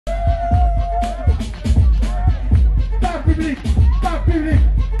public, pas public,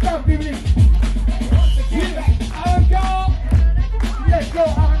 pas public. Arrancar. Let's go,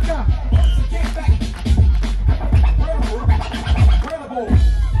 Arrancar.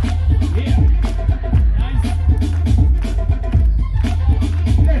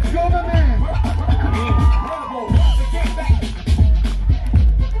 Let's go, my man.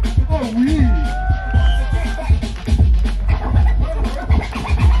 Oh oui.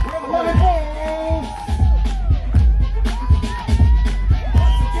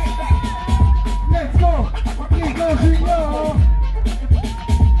 Let's go, Brigands Junior.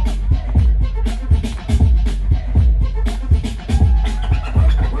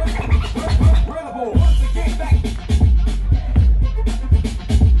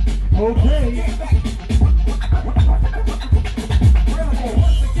 Okay.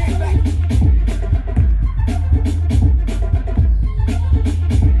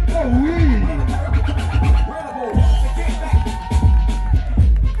 Oh oui.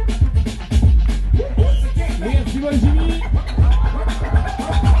 Merci moi Jimmy.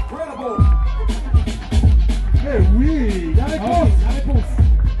 Eh oui, la réponse. La réponse.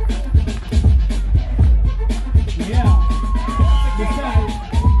 Yeah. The style.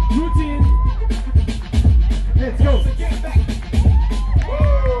 Routine. Let's go.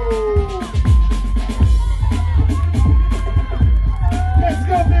 Let's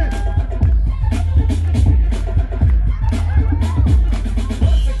go, man.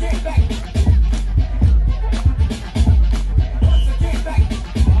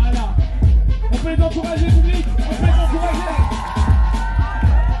 Voilà. On peut les encourager, public. On peut les encourager.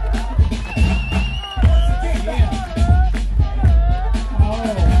 Yeah. Oh.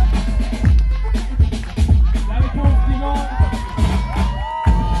 La réponse, Brigands.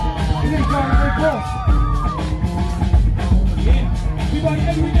 Il est quand la réponse. Yeah. bboy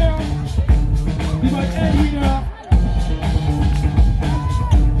and winner. bboy and winner.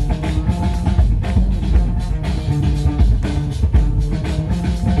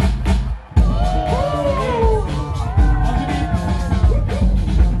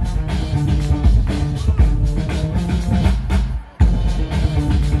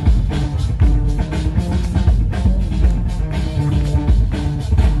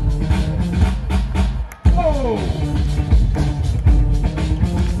 Oh.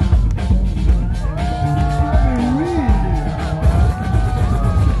 Oui.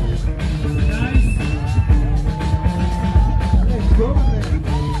 Nice. Let's go, man.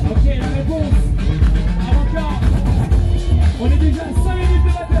 Ok, la réponse. Arrancar. On est déjà à 5 minutes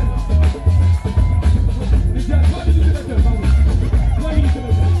de battle. On est déjà à 3 minutes de battle, pardon. 3 minutes de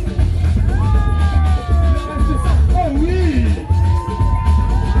battle. Il en reste 5. Oh oui.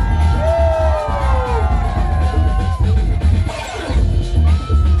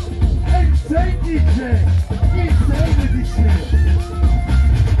 Insane DJ. Insane le DJ.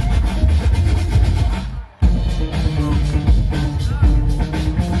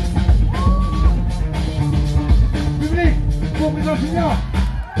 Public, pour Brigands Junior.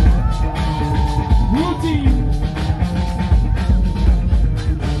 Routine.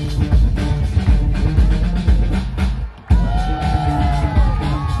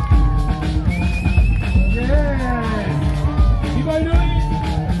 Yeah. bboy Louis.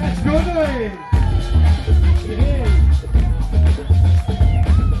 Let's go, Noé. Hey.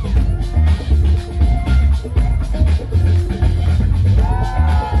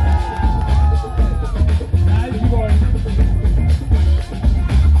 Nice, bboy.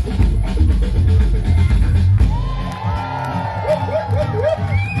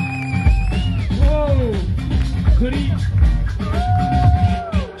 Whoa. Joli.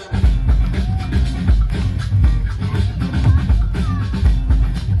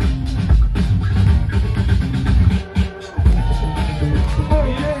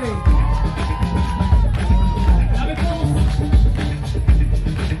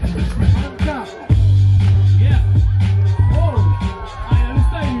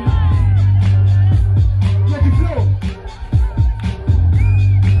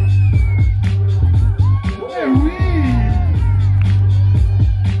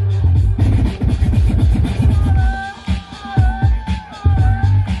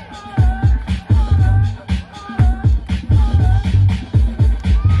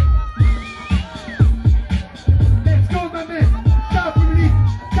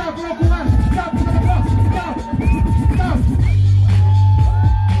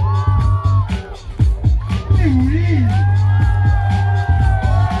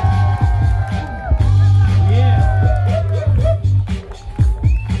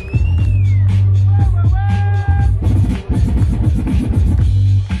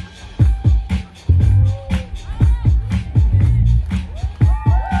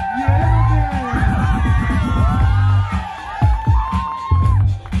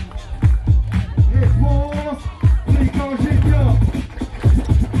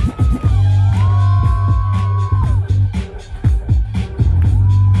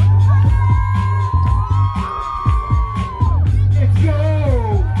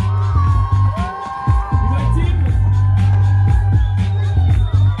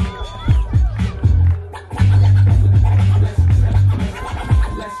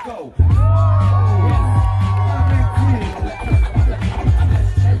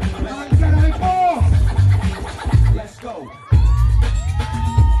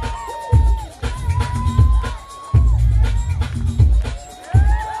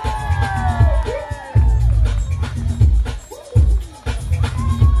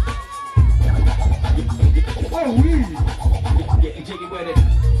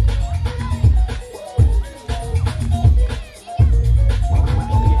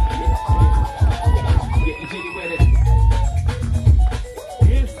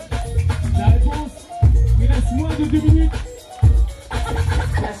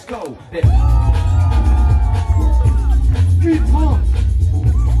 Let's go. 8h30.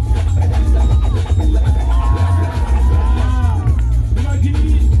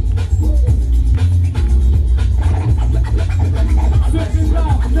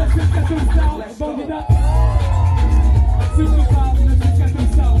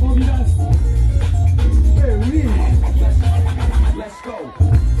 Eh oui. Let's go.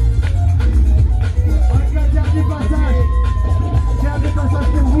 Avec la dernier passage. Dernier passage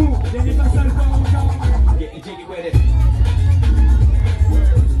pour vous. Dernier passage pour Arrancar. Getting jiggy with it.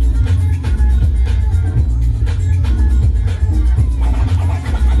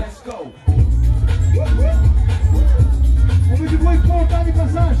 Let's go. On veut du bruit fort au dernier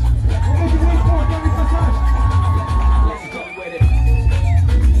passage. On veut du bruit fort au dernier passage. Let's go with it.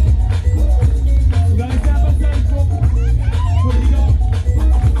 Il va rester un passage pour le bilan.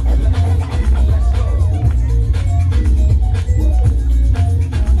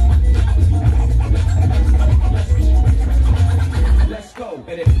 Let's go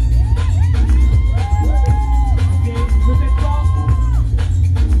with it.